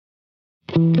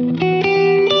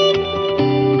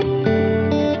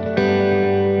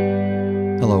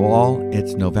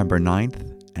It's November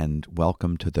 9th, and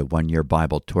welcome to the One Year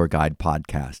Bible Tour Guide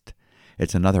podcast.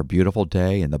 It's another beautiful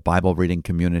day in the Bible reading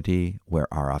community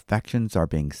where our affections are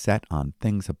being set on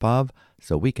things above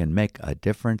so we can make a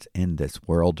difference in this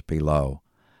world below.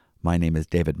 My name is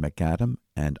David MacAdam,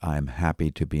 and I'm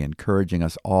happy to be encouraging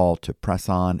us all to press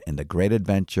on in the great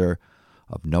adventure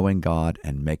of knowing God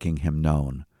and making Him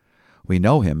known. We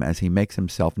know Him as He makes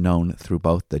Himself known through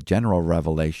both the general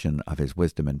revelation of His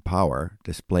wisdom and power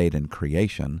displayed in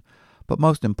creation, but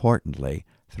most importantly,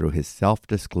 through His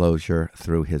self-disclosure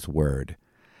through His Word.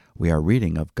 We are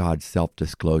reading of God's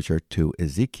self-disclosure to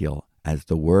Ezekiel as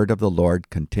the word of the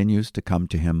Lord continues to come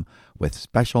to him with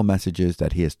special messages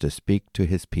that He is to speak to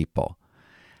His people.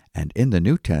 And in the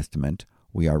New Testament,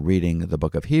 we are reading the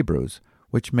book of Hebrews,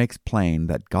 which makes plain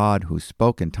that God, who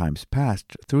spoke in times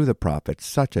past through the prophets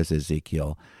such as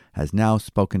Ezekiel, has now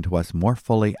spoken to us more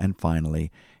fully and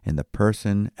finally in the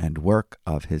person and work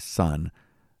of His Son,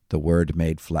 the Word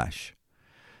made flesh.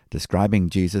 Describing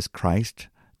Jesus Christ,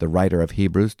 the writer of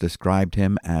Hebrews described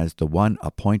Him as the one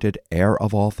appointed heir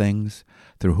of all things,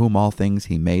 through whom all things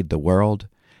He made the world,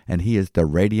 and He is the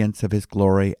radiance of His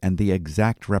glory and the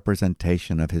exact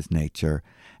representation of His nature,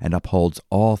 and upholds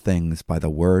all things by the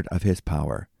word of His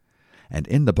power. And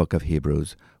in the book of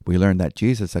Hebrews, we learn that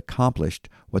Jesus accomplished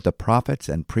what the prophets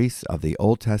and priests of the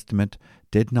Old Testament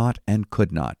did not and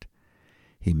could not.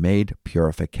 He made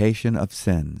purification of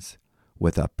sins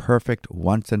with a perfect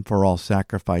once-and-for-all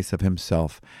sacrifice of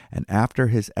Himself, and after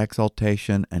His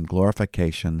exaltation and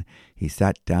glorification, He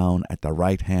sat down at the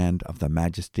right hand of the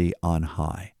Majesty on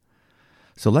high.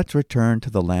 So let's return to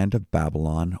the land of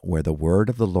Babylon, where the word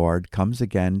of the Lord comes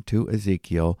again to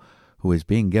Ezekiel, who is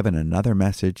being given another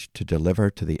message to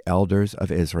deliver to the elders of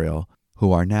Israel,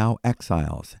 who are now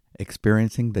exiles,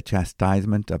 experiencing the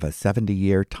chastisement of a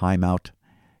 70-year time-out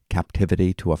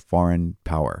captivity to a foreign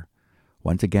power.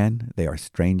 Once again, they are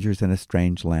strangers in a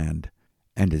strange land,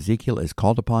 and Ezekiel is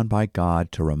called upon by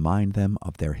God to remind them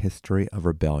of their history of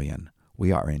rebellion.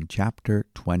 We are in chapter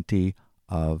 20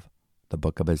 of the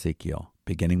book of Ezekiel,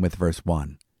 beginning with verse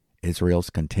 1, Israel's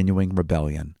continuing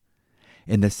rebellion.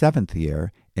 In the 7th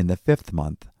year, in the 5th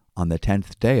month, on the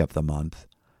 10th day of the month,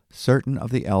 certain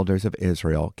of the elders of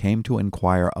Israel came to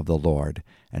inquire of the Lord,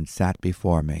 and sat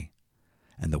before me.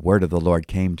 And the word of the Lord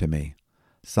came to me,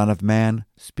 Son of man,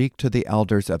 speak to the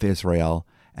elders of Israel,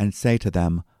 and say to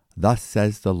them, Thus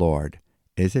says the Lord,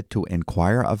 Is it to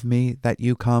inquire of me that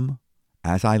you come?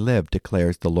 As I live,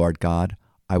 declares the Lord God,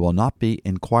 I will not be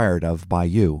inquired of by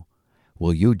you.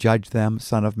 Will you judge them,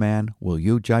 Son of man? Will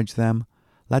you judge them?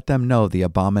 Let them know the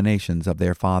abominations of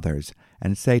their fathers,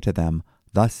 and say to them,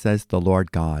 Thus says the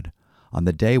Lord God, On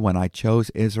the day when I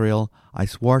chose Israel, I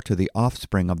swore to the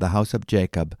offspring of the house of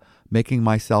Jacob, making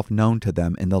myself known to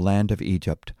them in the land of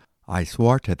Egypt. I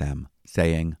swore to them,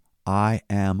 saying, I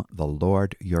am the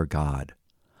Lord your God.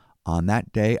 On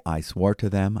that day I swore to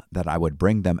them that I would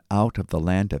bring them out of the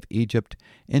land of Egypt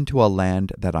into a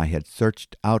land that I had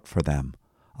searched out for them,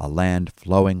 a land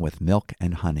flowing with milk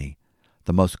and honey,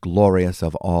 the most glorious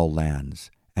of all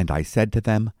lands. And I said to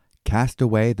them, Cast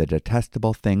away the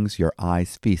detestable things your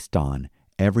eyes feast on,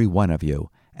 every one of you,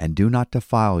 and do not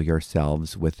defile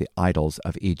yourselves with the idols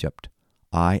of Egypt.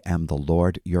 I am the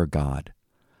Lord your God.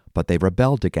 But they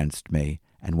rebelled against me,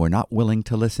 and were not willing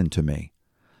to listen to me.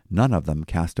 None of them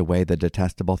cast away the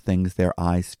detestable things their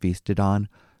eyes feasted on,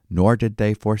 nor did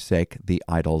they forsake the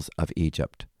idols of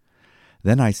Egypt.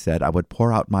 Then I said I would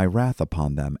pour out my wrath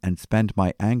upon them, and spend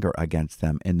my anger against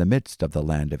them in the midst of the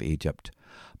land of Egypt.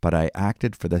 But I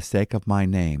acted for the sake of my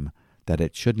name, that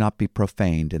it should not be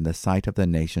profaned in the sight of the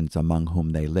nations among whom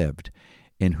they lived,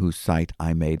 in whose sight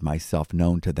I made myself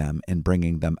known to them in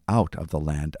bringing them out of the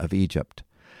land of Egypt.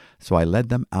 So I led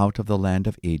them out of the land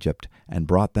of Egypt, and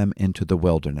brought them into the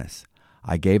wilderness.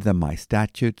 I gave them my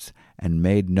statutes, and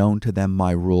made known to them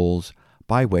my rules,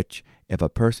 by which, if a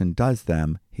person does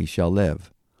them, he shall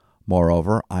live.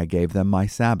 Moreover, I gave them my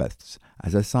Sabbaths,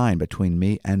 as a sign between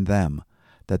me and them,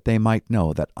 that they might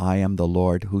know that I am the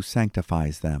Lord who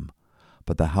sanctifies them.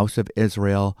 But the house of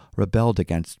Israel rebelled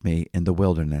against me in the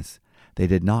wilderness. They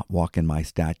did not walk in my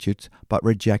statutes, but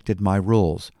rejected my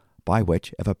rules, by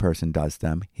which, if a person does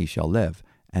them, he shall live,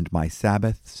 and my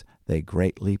Sabbaths they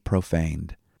greatly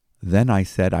profaned. Then I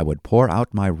said I would pour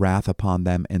out my wrath upon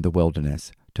them in the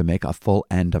wilderness, to make a full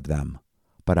end of them.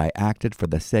 But I acted for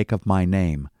the sake of my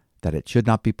name, that it should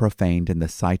not be profaned in the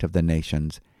sight of the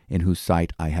nations, in whose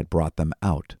sight I had brought them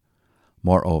out.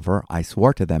 Moreover, I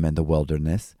swore to them in the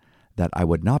wilderness, that I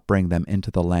would not bring them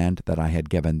into the land that I had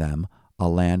given them, a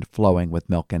land flowing with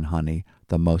milk and honey,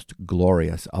 the most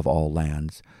glorious of all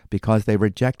lands, because they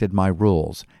rejected my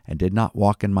rules, and did not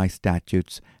walk in my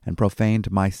statutes, and profaned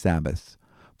my Sabbaths,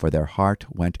 for their heart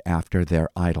went after their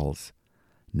idols.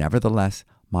 Nevertheless,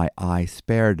 my eye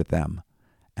spared them,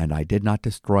 and I did not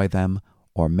destroy them,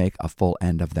 or make a full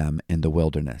end of them in the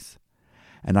wilderness.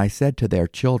 And I said to their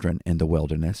children in the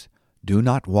wilderness, Do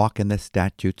not walk in the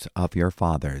statutes of your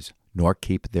fathers, nor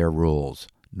keep their rules,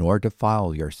 nor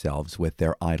defile yourselves with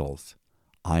their idols.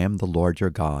 I am the Lord your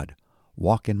God.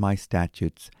 Walk in my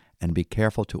statutes, and be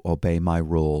careful to obey my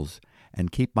rules,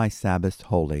 and keep my Sabbaths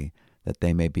holy, that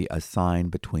they may be a sign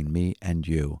between me and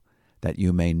you, that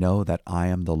you may know that I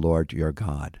am the Lord your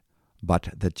God. But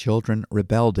the children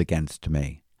rebelled against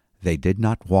me. They did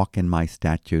not walk in my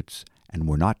statutes, and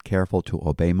were not careful to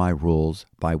obey my rules,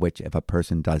 by which if a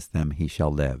person does them he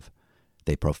shall live.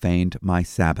 They profaned my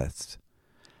Sabbaths.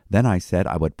 Then I said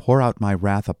I would pour out my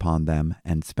wrath upon them,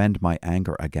 and spend my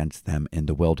anger against them in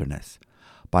the wilderness.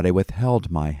 But I withheld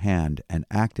my hand, and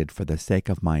acted for the sake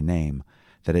of my name,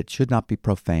 that it should not be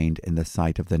profaned in the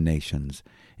sight of the nations,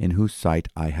 in whose sight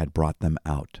I had brought them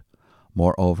out.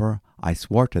 Moreover, I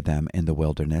swore to them in the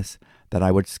wilderness, that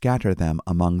I would scatter them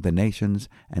among the nations,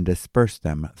 and disperse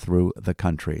them through the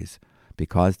countries,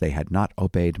 because they had not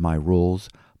obeyed my rules,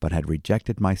 but had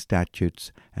rejected my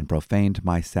statutes, and profaned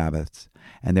my Sabbaths,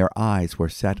 and their eyes were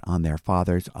set on their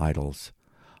fathers' idols.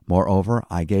 Moreover,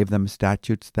 I gave them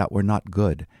statutes that were not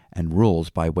good, and rules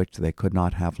by which they could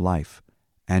not have life.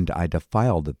 And I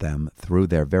defiled them through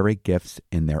their very gifts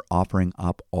in their offering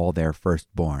up all their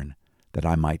firstborn, that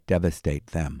I might devastate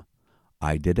them.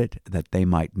 I did it that they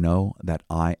might know that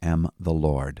I am the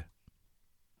Lord.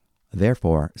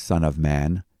 Therefore, Son of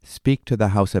man, speak to the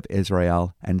house of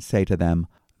Israel, and say to them,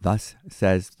 Thus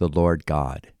says the Lord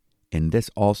God, In this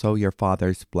also your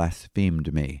fathers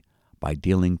blasphemed me, by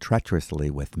dealing treacherously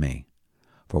with me.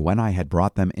 For when I had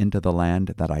brought them into the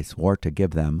land that I swore to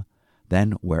give them,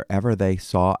 then wherever they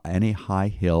saw any high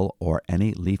hill or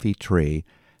any leafy tree,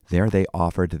 there they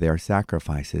offered their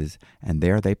sacrifices, and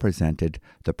there they presented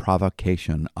the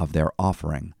provocation of their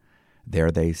offering.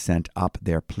 There they sent up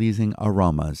their pleasing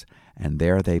aromas, and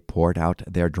there they poured out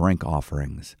their drink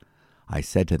offerings. I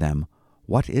said to them,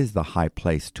 What is the high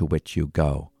place to which you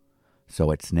go?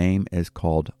 So its name is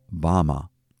called Bama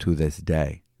to this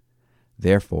day.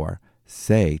 Therefore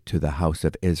say to the house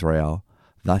of Israel,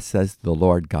 Thus says the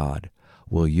Lord God,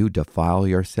 Will you defile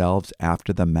yourselves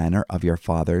after the manner of your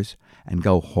fathers, and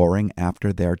go whoring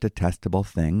after their detestable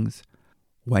things?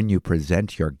 When you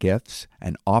present your gifts,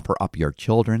 and offer up your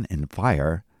children in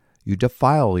fire, you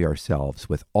defile yourselves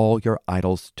with all your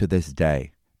idols to this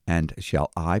day. And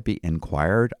shall I be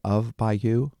inquired of by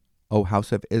you, O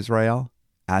house of Israel?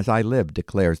 As I live,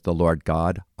 declares the Lord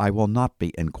God, I will not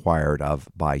be inquired of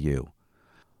by you.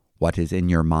 What is in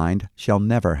your mind shall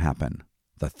never happen.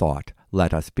 The thought,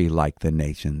 Let us be like the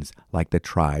nations, like the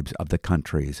tribes of the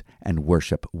countries, and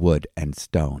worship wood and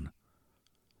stone.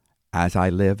 As I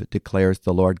live, declares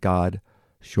the Lord God,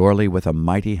 surely with a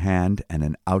mighty hand and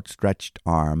an outstretched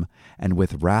arm, and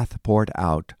with wrath poured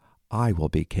out, I will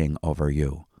be king over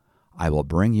you. I will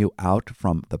bring you out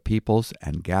from the peoples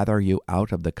and gather you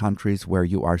out of the countries where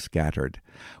you are scattered,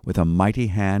 with a mighty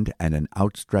hand and an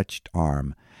outstretched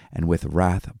arm, and with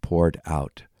wrath poured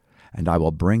out. And I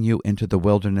will bring you into the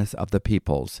wilderness of the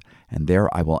peoples, and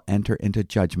there I will enter into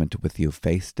judgment with you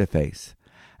face to face.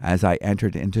 As I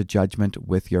entered into judgment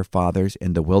with your fathers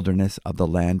in the wilderness of the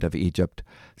land of Egypt,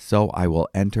 so I will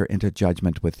enter into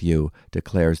judgment with you,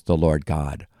 declares the Lord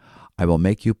God. I will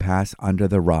make you pass under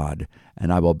the rod,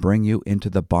 and I will bring you into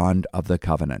the bond of the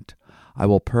covenant. I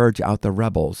will purge out the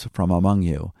rebels from among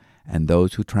you, and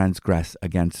those who transgress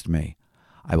against me.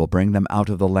 I will bring them out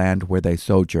of the land where they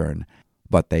sojourn,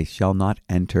 but they shall not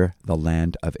enter the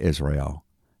land of Israel.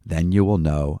 Then you will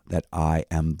know that I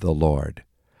am the Lord.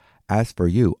 As for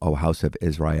you, O house of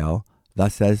Israel,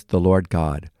 thus says the Lord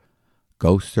God,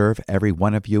 Go serve every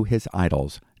one of you his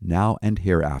idols, now and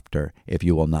hereafter, if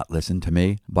you will not listen to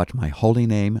me, but my holy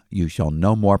name you shall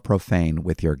no more profane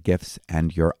with your gifts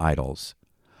and your idols.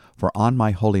 For on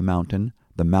my holy mountain,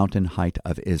 the mountain height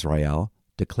of Israel,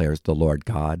 declares the Lord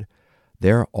God,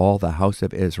 there all the house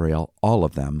of Israel, all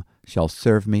of them, shall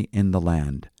serve me in the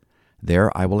land.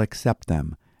 There I will accept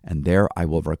them, and there I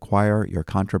will require your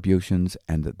contributions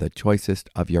and the choicest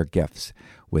of your gifts,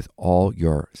 with all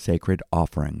your sacred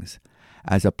offerings.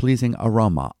 As a pleasing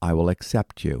aroma I will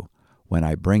accept you, when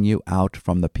I bring you out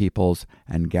from the peoples,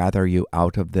 and gather you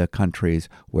out of the countries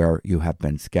where you have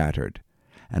been scattered.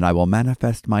 And I will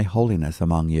manifest my holiness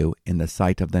among you in the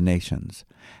sight of the nations,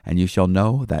 and you shall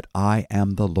know that I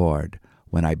am the Lord,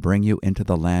 when I bring you into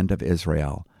the land of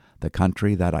Israel, the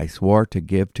country that I swore to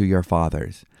give to your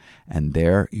fathers. And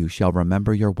there you shall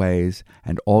remember your ways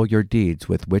and all your deeds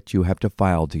with which you have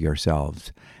defiled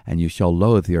yourselves, and you shall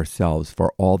loathe yourselves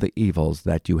for all the evils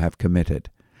that you have committed.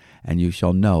 And you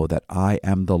shall know that I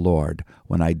am the Lord,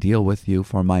 when I deal with you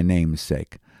for my name's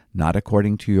sake, not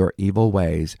according to your evil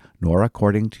ways, nor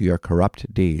according to your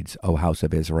corrupt deeds, O house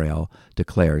of Israel,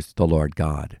 declares the Lord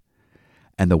God.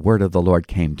 And the word of the Lord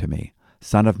came to me,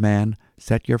 Son of man,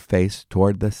 set your face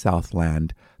toward the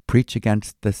southland, preach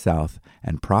against the south,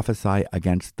 and prophesy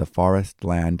against the forest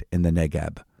land in the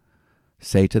Negeb.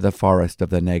 Say to the forest of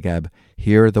the Negeb,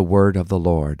 Hear the word of the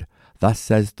Lord. Thus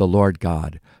says the Lord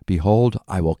God, Behold,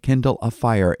 I will kindle a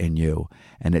fire in you,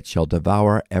 and it shall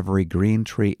devour every green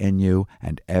tree in you,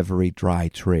 and every dry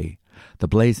tree. The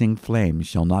blazing flame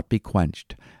shall not be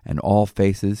quenched, and all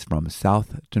faces from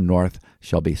south to north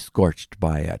shall be scorched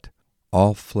by it.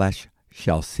 All flesh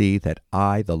shall see that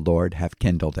I, the Lord, have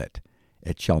kindled it.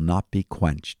 It shall not be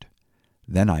quenched.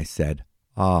 Then I said,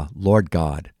 Ah, Lord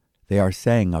God, they are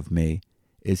saying of me,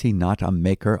 Is he not a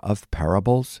maker of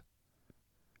parables?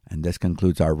 And this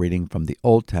concludes our reading from the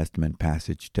Old Testament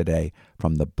passage today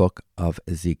from the book of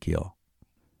Ezekiel.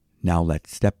 Now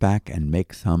let's step back and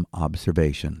make some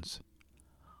observations.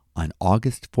 On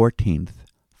August 14th,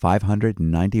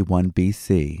 591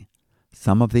 BC,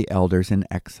 some of the elders in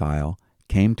exile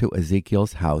came to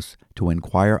Ezekiel's house to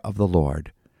inquire of the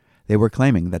Lord. They were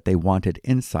claiming that they wanted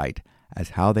insight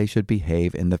as how they should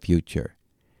behave in the future.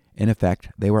 In effect,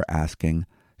 they were asking,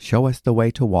 Show us the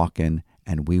way to walk in,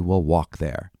 and we will walk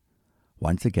there.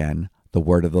 Once again, the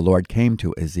word of the Lord came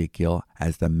to Ezekiel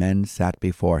as the men sat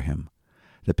before him.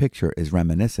 The picture is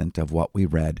reminiscent of what we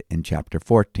read in chapter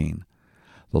 14.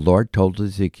 The Lord told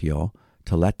Ezekiel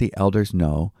to let the elders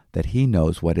know that he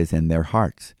knows what is in their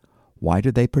hearts. Why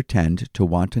do they pretend to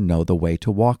want to know the way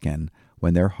to walk in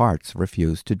when their hearts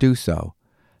refuse to do so?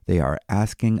 They are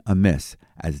asking amiss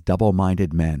as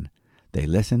double-minded men. They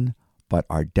listen, but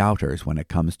are doubters when it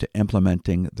comes to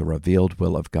implementing the revealed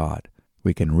will of God.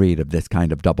 We can read of this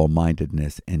kind of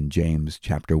double-mindedness in James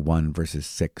chapter 1, verses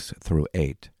 6 through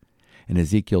 8. In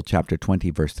Ezekiel chapter 20,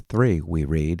 verse 3, we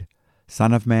read,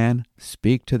 Son of man,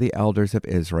 speak to the elders of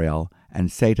Israel,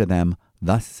 and say to them,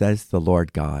 Thus says the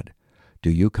Lord God,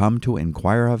 Do you come to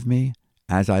inquire of me?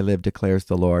 As I live, declares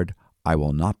the Lord, I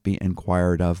will not be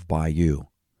inquired of by you.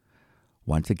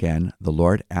 Once again, the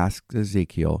Lord asks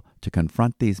Ezekiel to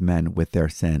confront these men with their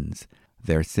sins.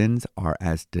 Their sins are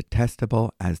as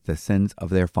detestable as the sins of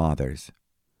their fathers.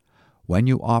 When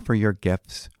you offer your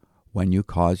gifts, when you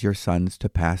cause your sons to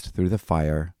pass through the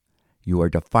fire, you are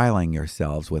defiling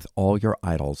yourselves with all your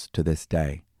idols to this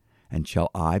day. And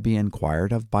shall I be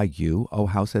inquired of by you, O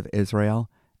house of Israel?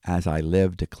 As I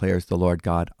live, declares the Lord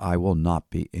God, I will not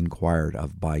be inquired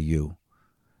of by you.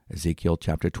 Ezekiel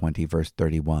chapter 20, verse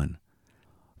 31.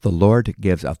 The Lord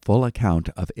gives a full account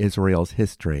of Israel's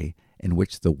history, in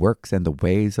which the works and the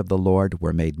ways of the Lord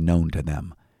were made known to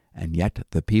them, and yet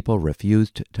the people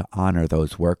refused to honor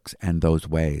those works and those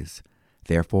ways.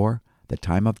 Therefore, the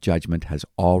time of judgment has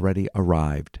already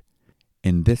arrived.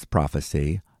 In this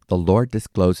prophecy, the Lord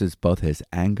discloses both his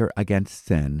anger against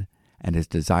sin and his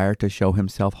desire to show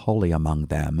himself holy among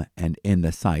them and in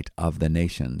the sight of the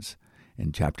nations,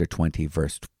 in chapter 20,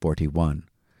 verse 41.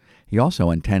 He also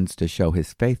intends to show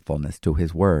his faithfulness to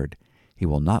his word. He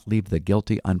will not leave the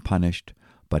guilty unpunished,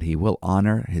 but he will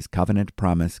honor his covenant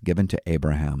promise given to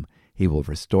Abraham. He will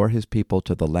restore his people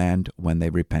to the land when they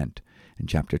repent, in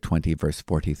chapter 20, verse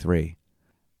 43.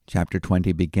 Chapter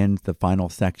 20 begins the final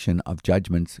section of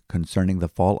judgments concerning the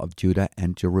fall of Judah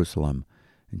and Jerusalem,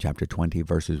 in chapter 20,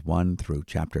 verses 1 through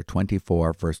chapter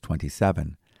 24, verse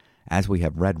 27. As we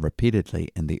have read repeatedly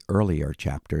in the earlier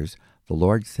chapters, the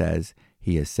Lord says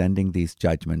he is sending these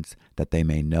judgments that they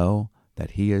may know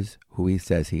that he is who he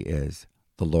says he is,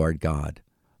 the Lord God.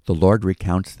 The Lord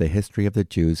recounts the history of the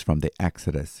Jews from the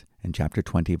Exodus in chapter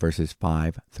 20, verses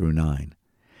 5 through 9.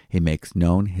 He makes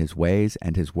known his ways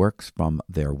and his works from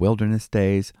their wilderness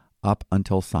days up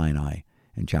until Sinai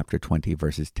in chapter 20,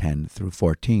 verses 10 through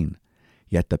 14.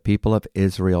 Yet the people of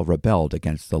Israel rebelled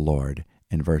against the Lord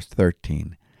in verse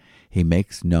 13. He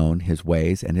makes known his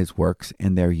ways and his works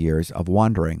in their years of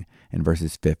wandering in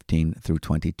verses 15 through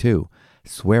 22,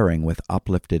 swearing with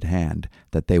uplifted hand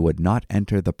that they would not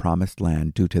enter the promised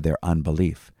land due to their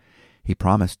unbelief. He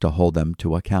promised to hold them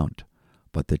to account.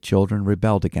 But the children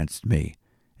rebelled against me.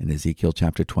 In Ezekiel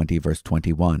chapter 20, verse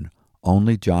 21,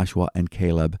 only Joshua and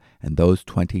Caleb and those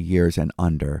 20 years and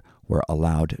under were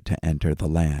allowed to enter the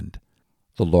land.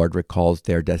 The Lord recalls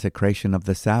their desecration of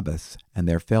the Sabbaths and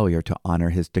their failure to honor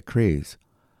his decrees.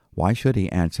 Why should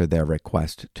he answer their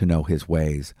request to know his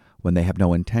ways when they have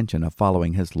no intention of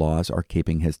following his laws or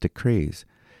keeping his decrees,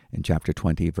 in chapter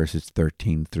 20, verses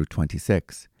 13 through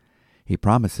 26. He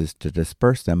promises to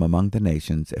disperse them among the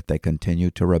nations if they continue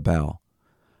to rebel.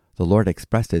 The Lord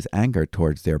expressed his anger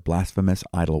towards their blasphemous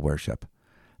idol worship.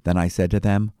 Then I said to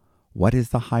them, "What is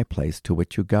the high place to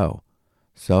which you go?"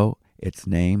 So its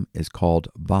name is called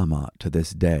Bama to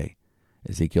this day.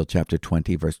 Ezekiel chapter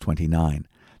 20, verse 29.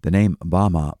 The name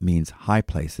Bama means high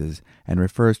places and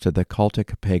refers to the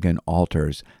cultic pagan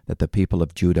altars that the people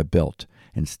of Judah built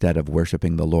instead of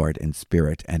worshiping the Lord in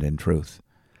spirit and in truth.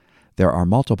 There are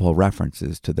multiple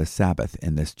references to the Sabbath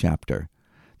in this chapter.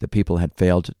 The people had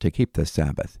failed to keep the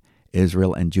Sabbath.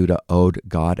 Israel and Judah owed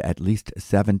God at least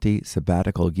 70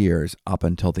 sabbatical years up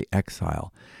until the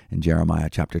exile in Jeremiah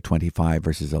chapter 25,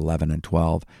 verses 11 and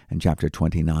 12, and chapter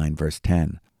 29, verse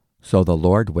 10. So the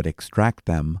Lord would extract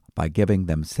them by giving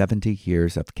them 70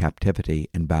 years of captivity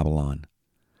in Babylon.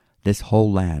 This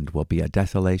whole land will be a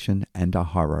desolation and a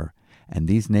horror, and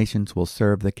these nations will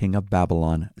serve the king of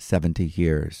Babylon 70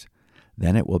 years.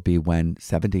 Then it will be when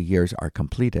 70 years are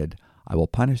completed, I will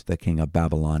punish the king of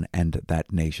Babylon and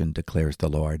that nation, declares the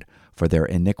Lord, for their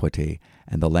iniquity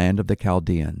and the land of the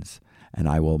Chaldeans, and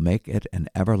I will make it an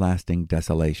everlasting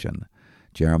desolation.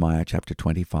 Jeremiah chapter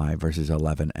 25, verses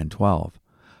 11 and 12.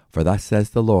 For thus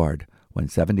says the Lord, when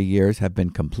 70 years have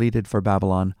been completed for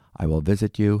Babylon, I will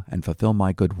visit you and fulfill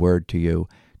my good word to you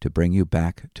to bring you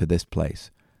back to this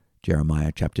place.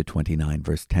 Jeremiah chapter 29,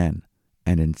 verse 10.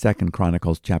 And in 2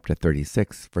 Chronicles chapter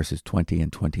 36, verses 20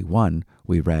 and 21,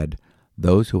 we read,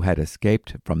 "Those who had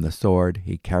escaped from the sword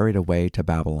he carried away to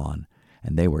Babylon,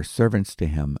 and they were servants to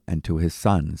him and to his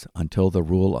sons until the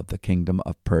rule of the kingdom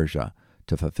of Persia,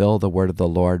 to fulfill the word of the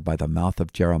Lord by the mouth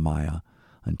of Jeremiah,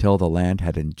 until the land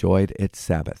had enjoyed its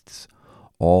Sabbaths.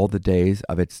 All the days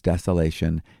of its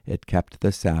desolation it kept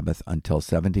the Sabbath until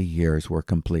 70 years were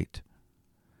complete."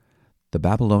 The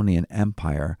Babylonian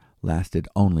Empire lasted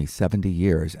only 70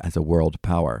 years as a world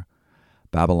power.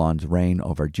 Babylon's reign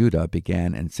over Judah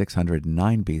began in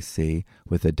 609 BC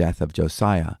with the death of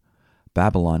Josiah.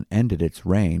 Babylon ended its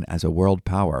reign as a world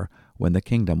power when the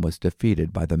kingdom was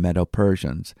defeated by the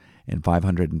Medo-Persians in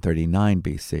 539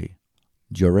 BC.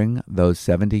 During those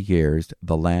 70 years,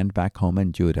 the land back home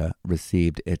in Judah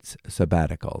received its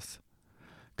sabbaticals.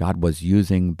 God was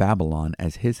using Babylon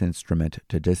as his instrument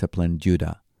to discipline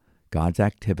Judah. God's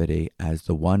activity as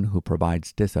the one who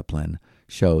provides discipline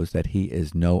shows that he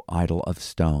is no idol of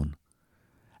stone.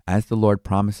 As the Lord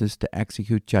promises to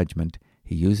execute judgment,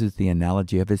 he uses the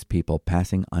analogy of his people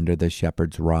passing under the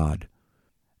shepherd's rod.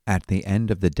 At the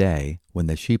end of the day, when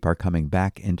the sheep are coming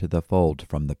back into the fold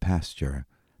from the pasture,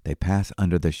 they pass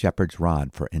under the shepherd's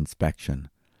rod for inspection.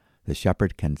 The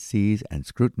shepherd can seize and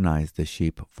scrutinize the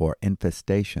sheep for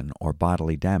infestation or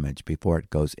bodily damage before it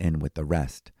goes in with the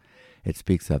rest. It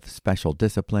speaks of special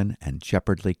discipline and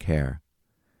shepherdly care.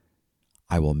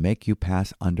 I will make you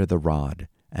pass under the rod,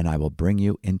 and I will bring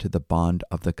you into the bond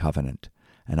of the covenant,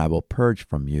 and I will purge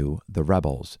from you the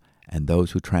rebels and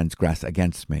those who transgress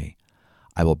against me.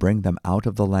 I will bring them out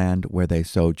of the land where they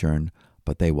sojourn,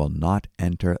 but they will not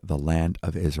enter the land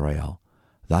of Israel.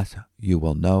 Thus you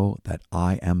will know that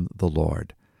I am the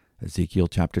Lord. Ezekiel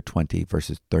chapter 20,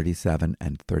 verses 37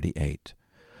 and 38.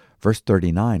 Verse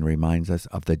 39 reminds us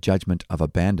of the judgment of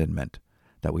abandonment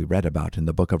that we read about in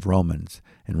the book of Romans,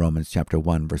 in Romans chapter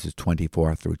 1, verses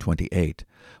 24 through 28,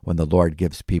 when the Lord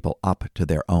gives people up to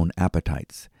their own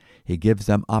appetites. He gives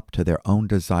them up to their own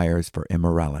desires for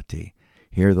immorality.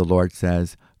 Here the Lord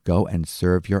says, "Go and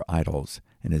serve your idols,"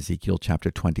 in Ezekiel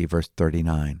chapter 20, verse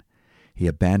 39. He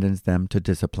abandons them to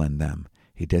discipline them.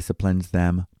 He disciplines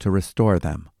them to restore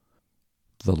them.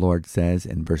 The Lord says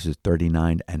in verses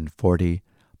 39 and 40,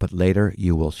 "But later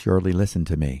you will surely listen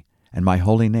to me, and my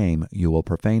holy name you will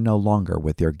profane no longer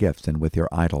with your gifts and with your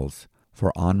idols.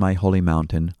 For on my holy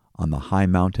mountain, on the high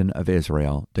mountain of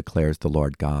Israel, declares the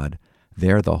Lord God,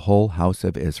 there the whole house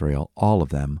of Israel, all of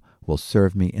them, will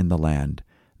serve me in the land.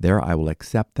 There I will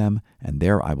accept them, and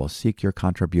there I will seek your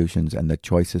contributions and the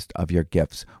choicest of your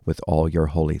gifts with all your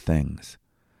holy things."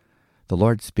 The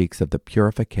Lord speaks of the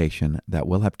purification that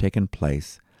will have taken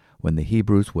place when the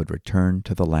Hebrews would return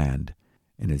to the land.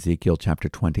 In Ezekiel chapter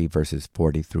 20, verses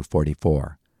 40 through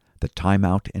 44, the time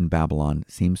out in Babylon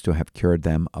seems to have cured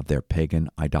them of their pagan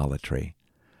idolatry.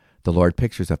 The Lord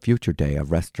pictures a future day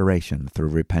of restoration through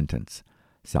repentance.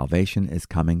 Salvation is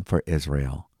coming for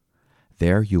Israel.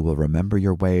 There you will remember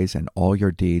your ways and all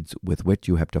your deeds with which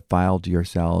you have defiled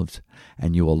yourselves,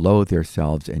 and you will loathe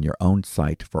yourselves in your own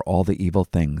sight for all the evil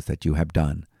things that you have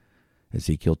done.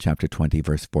 Ezekiel chapter 20,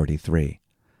 verse 43.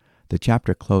 The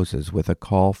chapter closes with a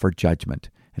call for judgment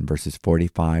in verses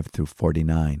 45 through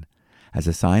 49. As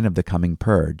a sign of the coming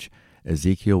purge,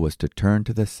 Ezekiel was to turn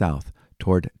to the south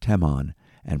toward Teman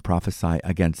and prophesy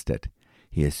against it.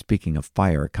 He is speaking of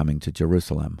fire coming to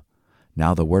Jerusalem.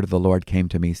 Now the word of the Lord came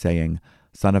to me, saying,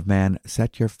 Son of man,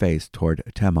 set your face toward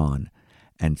Teman,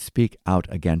 and speak out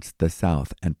against the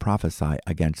south, and prophesy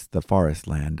against the forest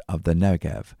land of the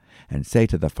Negev, and say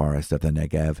to the forest of the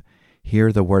Negev,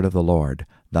 Hear the word of the Lord.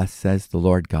 Thus says the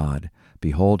Lord God,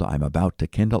 Behold, I am about to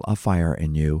kindle a fire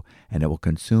in you, and it will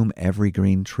consume every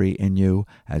green tree in you,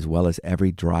 as well as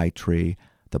every dry tree.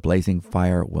 The blazing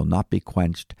fire will not be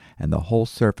quenched, and the whole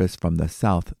surface from the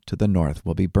south to the north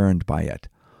will be burned by it.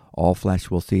 All flesh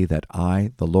will see that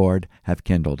I, the Lord, have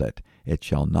kindled it. It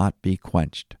shall not be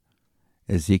quenched.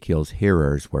 Ezekiel's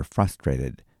hearers were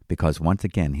frustrated, because once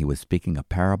again he was speaking a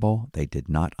parable they did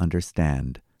not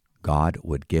understand. God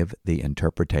would give the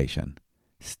interpretation.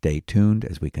 Stay tuned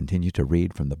as we continue to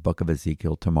read from the book of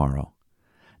Ezekiel tomorrow.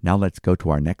 Now let's go to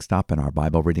our next stop in our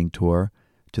Bible reading tour,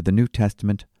 to the New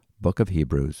Testament book of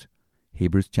Hebrews.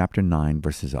 Hebrews chapter 9,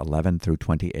 verses 11 through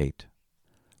 28.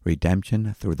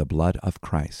 Redemption through the blood of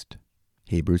Christ.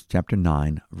 Hebrews chapter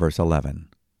 9, verse 11.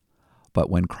 But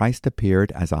when Christ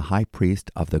appeared as a high priest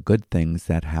of the good things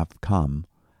that have come,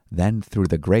 then through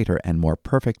the greater and more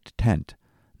perfect tent,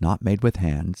 not made with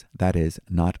hands, that is,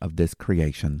 not of this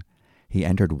creation, he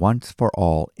entered once for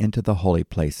all into the holy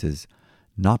places,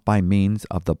 not by means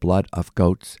of the blood of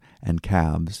goats and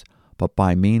calves, but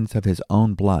by means of his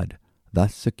own blood,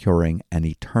 thus securing an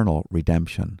eternal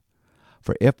redemption.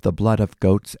 For if the blood of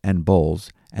goats and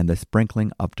bulls, and the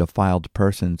sprinkling of defiled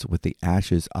persons with the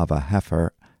ashes of a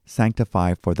heifer,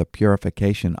 sanctify for the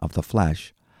purification of the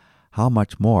flesh, how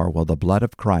much more will the blood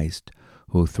of Christ,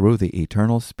 who through the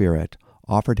eternal Spirit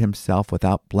offered himself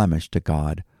without blemish to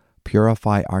God,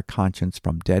 purify our conscience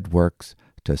from dead works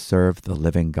to serve the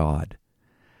living God.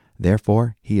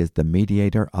 Therefore he is the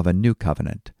mediator of a new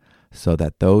covenant, so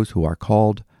that those who are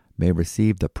called may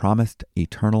receive the promised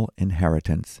eternal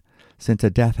inheritance, since a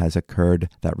death has occurred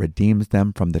that redeems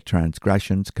them from the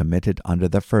transgressions committed under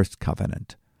the first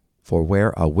covenant. For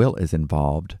where a will is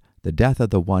involved, the death of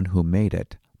the one who made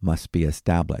it must be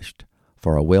established,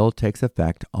 for a will takes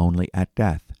effect only at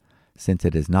death, since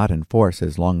it is not in force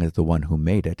as long as the one who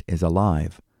made it is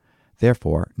alive.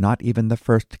 Therefore, not even the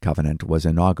first covenant was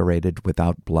inaugurated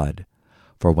without blood.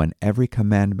 For when every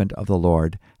commandment of the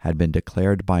Lord had been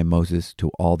declared by Moses to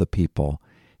all the people,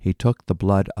 he took the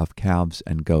blood of calves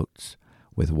and goats,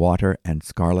 with water and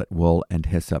scarlet wool and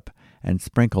hyssop, and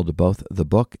sprinkled both the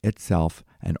book itself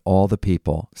and all the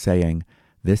people, saying,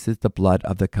 This is the blood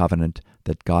of the covenant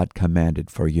that God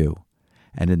commanded for you.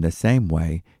 And in the same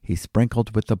way he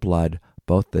sprinkled with the blood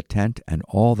both the tent and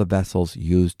all the vessels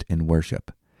used in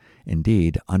worship.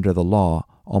 Indeed, under the law,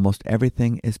 almost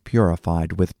everything is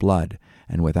purified with blood,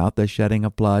 and without the shedding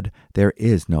of blood there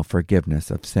is no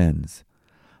forgiveness of sins.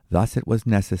 Thus it was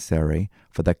necessary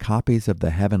for the copies of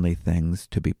the heavenly things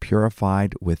to be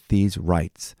purified with these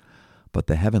rites, but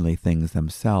the heavenly things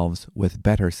themselves with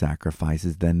better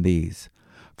sacrifices than these.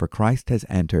 For Christ has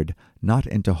entered not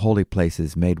into holy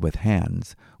places made with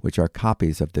hands, which are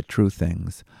copies of the true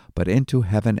things, but into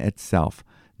heaven itself,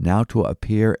 now to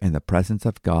appear in the presence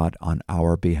of God on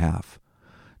our behalf.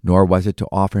 Nor was it to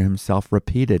offer himself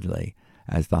repeatedly,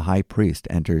 as the high priest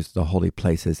enters the holy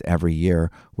places every year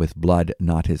with blood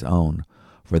not his own,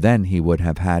 for then he would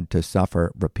have had to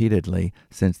suffer repeatedly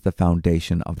since the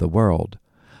foundation of the world.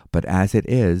 But as it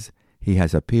is, he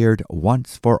has appeared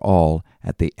once for all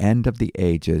at the end of the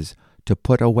ages to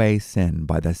put away sin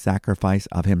by the sacrifice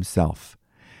of himself.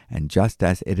 And just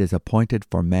as it is appointed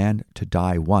for man to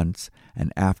die once,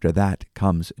 and after that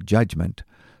comes judgment,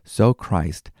 so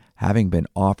Christ, having been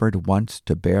offered once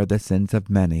to bear the sins of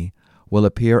many, will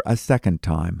appear a second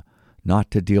time,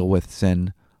 not to deal with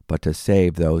sin, but to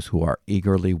save those who are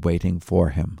eagerly waiting for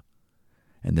him.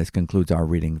 And this concludes our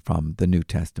reading from the New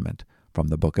Testament, from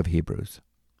the book of Hebrews.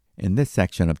 In this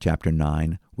section of chapter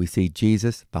 9, we see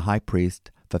Jesus, the high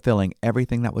priest, fulfilling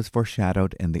everything that was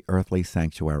foreshadowed in the earthly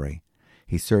sanctuary.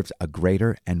 He serves a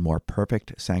greater and more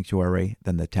perfect sanctuary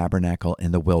than the tabernacle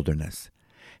in the wilderness.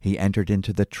 He entered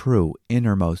into the true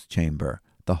innermost chamber,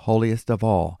 the holiest of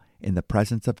all, in the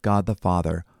presence of God the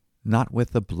Father, not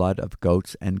with the blood of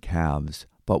goats and calves,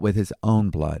 but with his own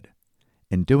blood.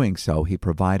 In doing so, he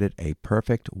provided a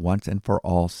perfect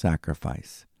once-and-for-all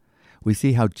sacrifice. We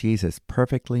see how Jesus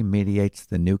perfectly mediates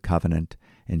the new covenant,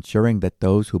 ensuring that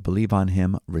those who believe on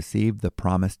him receive the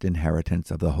promised inheritance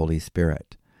of the Holy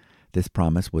Spirit. This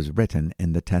promise was written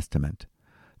in the Testament.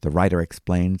 The writer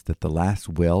explains that the last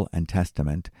will and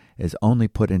testament is only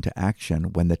put into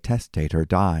action when the testator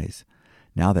dies.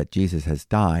 Now that Jesus has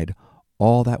died,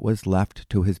 all that was left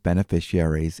to his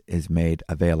beneficiaries is made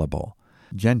available.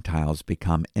 Gentiles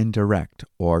become indirect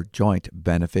or joint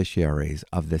beneficiaries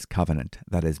of this covenant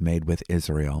that is made with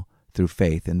Israel through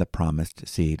faith in the promised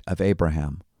seed of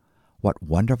Abraham. What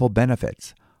wonderful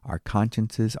benefits! Our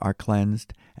consciences are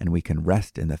cleansed, and we can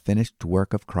rest in the finished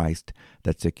work of Christ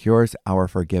that secures our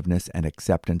forgiveness and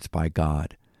acceptance by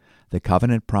God. The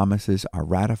covenant promises are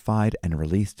ratified and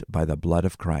released by the blood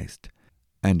of Christ.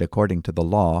 And according to the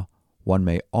law, one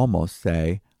may almost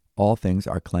say, all things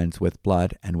are cleansed with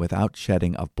blood, and without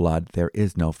shedding of blood there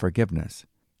is no forgiveness.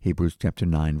 Hebrews chapter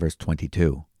 9, verse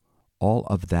 22. All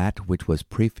of that which was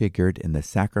prefigured in the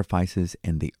sacrifices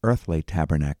in the earthly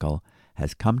tabernacle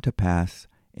has come to pass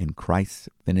in Christ's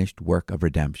finished work of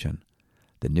redemption.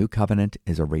 The new covenant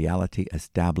is a reality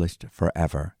established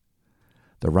forever.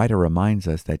 The writer reminds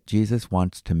us that Jesus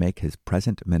wants to make his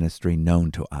present ministry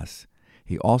known to us.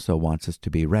 He also wants us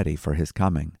to be ready for his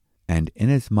coming. And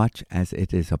inasmuch as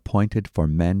it is appointed for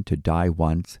men to die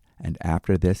once, and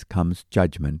after this comes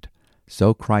judgment,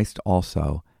 so Christ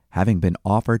also, having been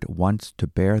offered once to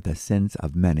bear the sins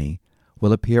of many,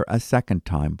 will appear a second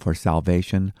time for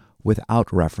salvation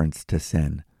without reference to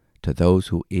sin, to those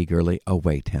who eagerly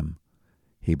await him.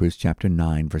 Hebrews chapter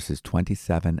 9, verses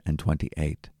 27 and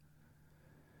 28.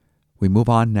 We move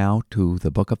on now to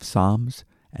the book of Psalms,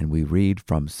 and we read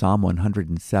from Psalm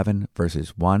 107,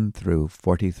 verses 1 through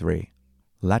 43.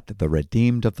 Let the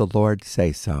redeemed of the Lord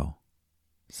say so.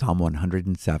 Psalm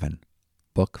 107,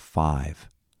 Book 5.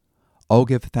 O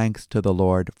give thanks to the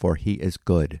Lord, for he is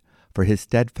good, for his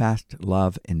steadfast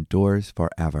love endures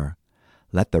forever.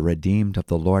 Let the redeemed of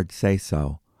the Lord say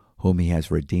so, whom he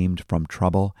has redeemed from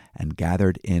trouble and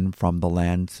gathered in from the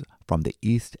lands, from the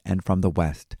east and from the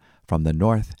west, from the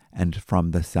north and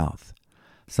from the south.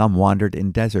 Some wandered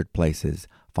in desert places,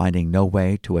 finding no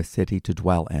way to a city to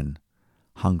dwell in.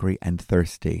 Hungry and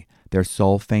thirsty, their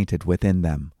soul fainted within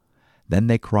them. Then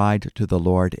they cried to the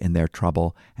Lord in their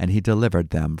trouble, and he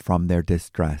delivered them from their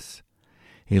distress.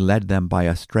 He led them by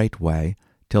a straight way,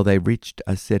 till they reached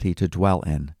a city to dwell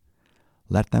in.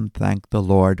 Let them thank the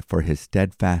Lord for his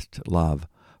steadfast love,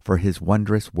 for his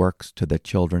wondrous works to the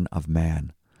children of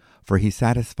man. For he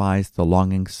satisfies the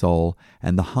longing soul,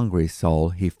 and the hungry soul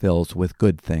he fills with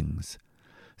good things.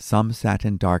 Some sat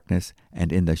in darkness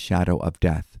and in the shadow of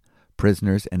death,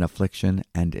 prisoners in affliction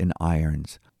and in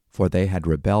irons, for they had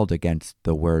rebelled against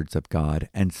the words of God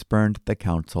and spurned the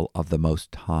counsel of the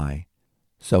Most High.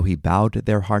 So he bowed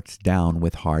their hearts down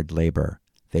with hard labor.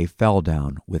 They fell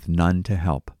down with none to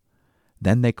help.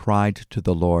 Then they cried to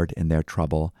the Lord in their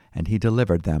trouble, and he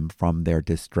delivered them from their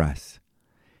distress.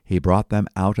 He brought them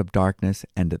out of darkness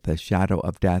and the shadow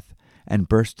of death, and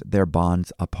burst their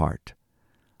bonds apart.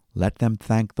 Let them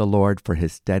thank the Lord for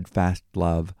his steadfast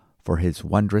love, for his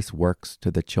wondrous works to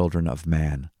the children of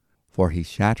man. For he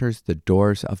shatters the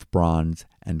doors of bronze,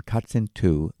 and cuts in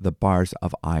two the bars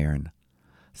of iron.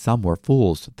 Some were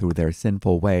fools through their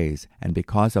sinful ways, and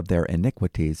because of their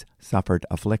iniquities suffered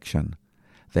affliction.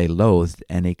 They loathed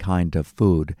any kind of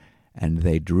food, and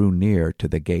they drew near to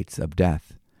the gates of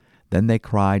death. Then they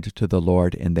cried to the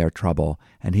Lord in their trouble,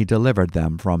 and he delivered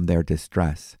them from their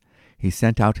distress. He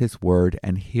sent out his word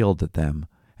and healed them,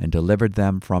 and delivered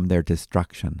them from their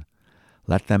destruction.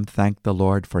 Let them thank the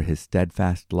Lord for his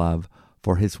steadfast love,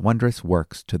 for his wondrous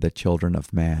works to the children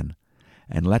of man.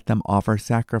 And let them offer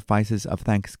sacrifices of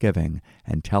thanksgiving,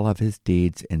 and tell of his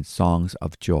deeds in songs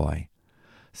of joy.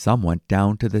 Some went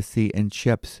down to the sea in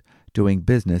ships, doing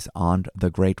business on the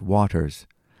great waters.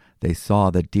 They saw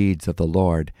the deeds of the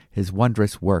Lord, his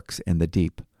wondrous works in the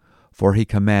deep. For he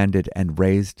commanded and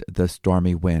raised the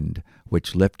stormy wind,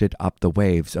 which lifted up the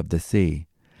waves of the sea.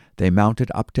 They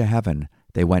mounted up to heaven,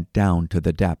 they went down to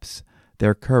the depths.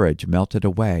 Their courage melted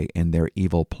away in their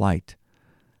evil plight.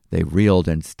 They reeled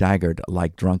and staggered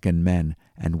like drunken men,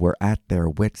 and were at their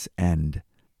wits' end.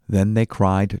 Then they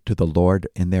cried to the Lord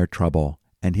in their trouble,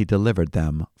 and he delivered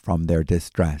them from their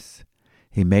distress.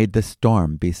 He made the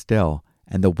storm be still,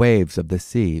 and the waves of the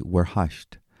sea were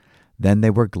hushed. Then they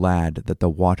were glad that the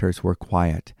waters were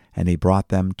quiet, and he brought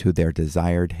them to their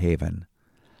desired haven.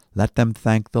 Let them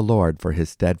thank the Lord for his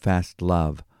steadfast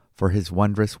love, for his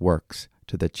wondrous works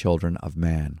to the children of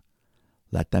man.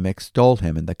 Let them extol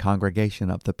him in the congregation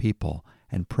of the people,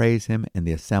 and praise him in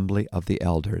the assembly of the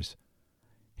elders.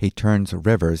 He turns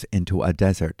rivers into a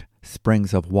desert,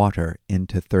 springs of water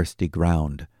into thirsty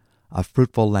ground, a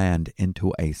fruitful land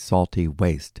into a salty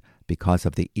waste, because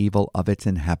of the evil of its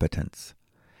inhabitants.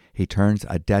 He turns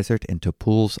a desert into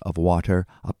pools of water,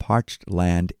 a parched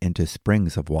land into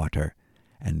springs of water,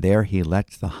 and there he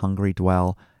lets the hungry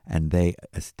dwell, and they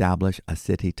establish a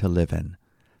city to live in.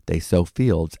 They sow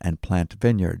fields and plant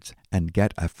vineyards and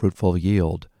get a fruitful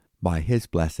yield. By his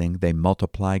blessing they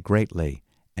multiply greatly,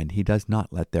 and he does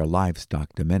not let their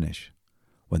livestock diminish.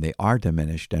 When they are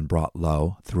diminished and brought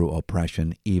low through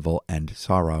oppression, evil, and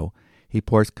sorrow, he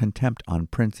pours contempt on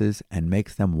princes and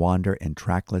makes them wander in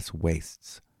trackless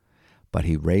wastes. But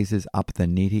he raises up the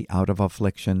needy out of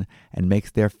affliction and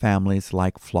makes their families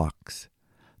like flocks.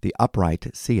 The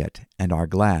upright see it and are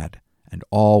glad, and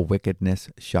all wickedness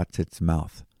shuts its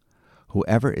mouth.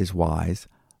 Whoever is wise,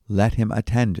 let him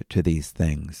attend to these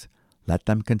things. Let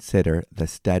them consider the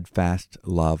steadfast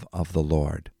love of the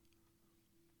Lord.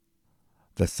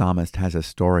 The psalmist has a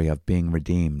story of being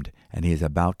redeemed, and he is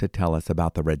about to tell us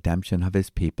about the redemption of his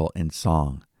people in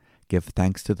song. Give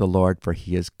thanks to the Lord, for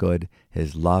he is good.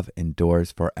 His love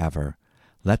endures forever.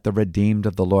 Let the redeemed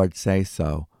of the Lord say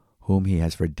so, whom he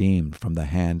has redeemed from the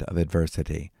hand of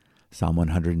adversity. Psalm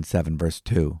 107, verse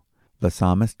 2. The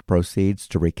psalmist proceeds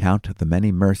to recount the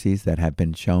many mercies that have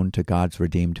been shown to God's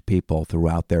redeemed people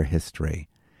throughout their history.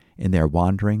 In their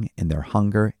wandering, in their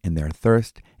hunger, in their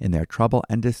thirst, in their trouble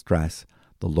and distress,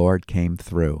 the Lord came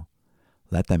through.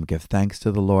 Let them give thanks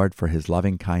to the Lord for his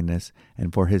loving kindness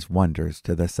and for his wonders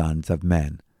to the sons of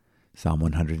men. Psalm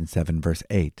 107, verse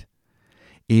 8.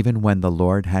 Even when the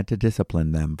Lord had to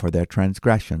discipline them for their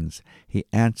transgressions, he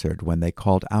answered when they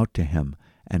called out to him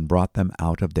and brought them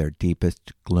out of their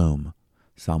deepest gloom.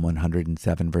 Psalm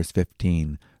 107, verse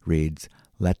 15 reads,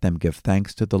 Let them give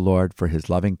thanks to the Lord for his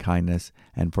loving kindness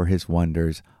and for his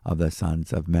wonders of the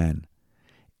sons of men.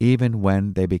 Even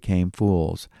when they became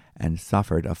fools and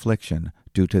suffered affliction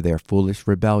due to their foolish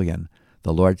rebellion,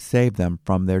 the Lord saved them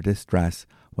from their distress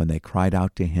when they cried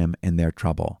out to him in their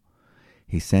trouble.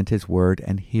 He sent his word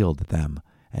and healed them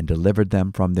and delivered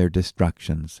them from their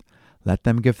destructions. Let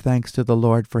them give thanks to the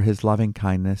Lord for his loving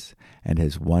kindness and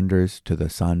his wonders to the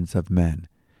sons of men.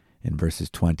 In verses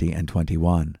 20 and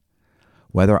 21.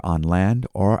 Whether on land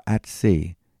or at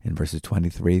sea, in verses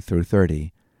 23 through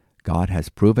 30, God has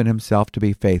proven himself to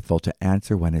be faithful to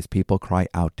answer when his people cry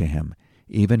out to him,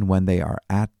 even when they are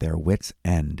at their wits'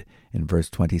 end, in verse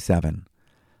 27.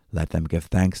 Let them give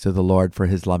thanks to the Lord for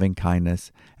his loving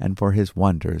kindness and for his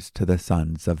wonders to the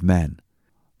sons of men.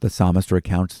 The psalmist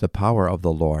recounts the power of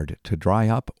the Lord to dry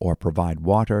up or provide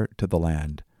water to the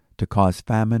land, to cause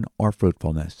famine or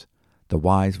fruitfulness. The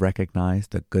wise recognize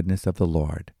the goodness of the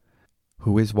Lord.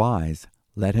 Who is wise?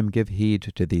 Let him give heed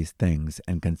to these things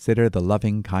and consider the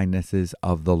loving kindnesses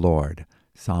of the Lord.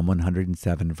 Psalm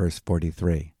 107, verse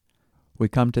 43. We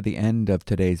come to the end of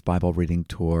today's Bible reading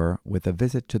tour with a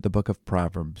visit to the book of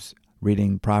Proverbs,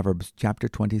 reading Proverbs chapter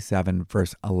 27,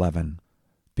 verse 11.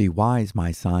 Be wise,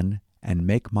 my son, and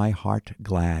make my heart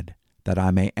glad, that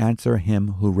I may answer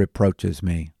him who reproaches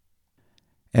me.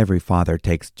 Every father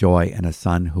takes joy in a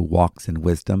son who walks in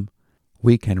wisdom.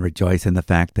 We can rejoice in the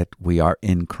fact that we are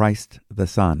in Christ the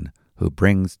Son, who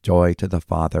brings joy to the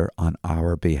Father on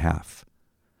our behalf.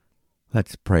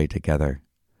 Let's pray together.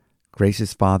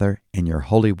 Gracious Father, in your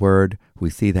holy word, we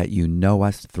see that you know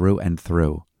us through and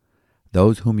through.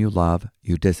 Those whom you love,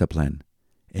 you discipline.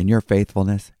 In your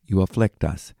faithfulness, you afflict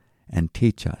us and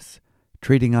teach us,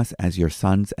 treating us as your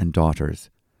sons and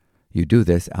daughters. You do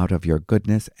this out of your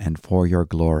goodness and for your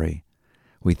glory.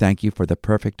 We thank you for the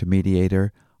perfect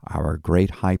mediator, our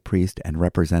great high priest and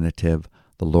representative,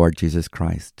 the Lord Jesus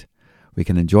Christ. We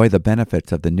can enjoy the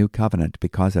benefits of the new covenant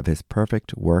because of his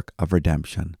perfect work of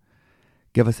redemption.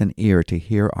 Give us an ear to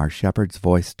hear our shepherd's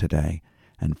voice today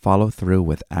and follow through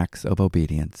with acts of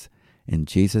obedience. In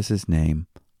Jesus' name,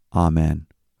 Amen.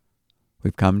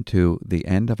 We've come to the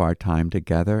end of our time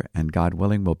together, and God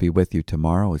willing, we'll be with you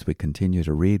tomorrow as we continue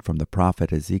to read from the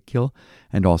prophet Ezekiel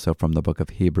and also from the book of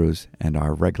Hebrews and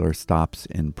our regular stops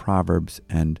in Proverbs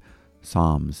and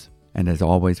Psalms. And as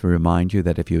always, we remind you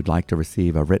that if you'd like to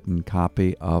receive a written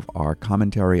copy of our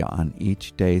commentary on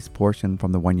each day's portion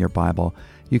from the One Year Bible,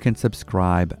 you can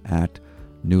subscribe at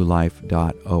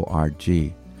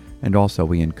newlife.org. And also,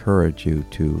 we encourage you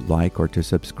to like or to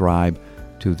subscribe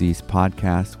to these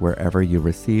podcasts wherever you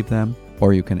receive them,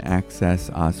 or you can access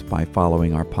us by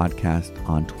following our podcast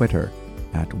on Twitter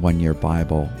at One Year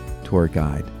Bible Tour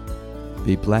Guide.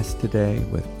 Be blessed today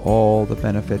with all the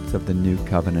benefits of the new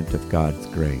covenant of God's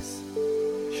grace.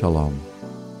 Shalom.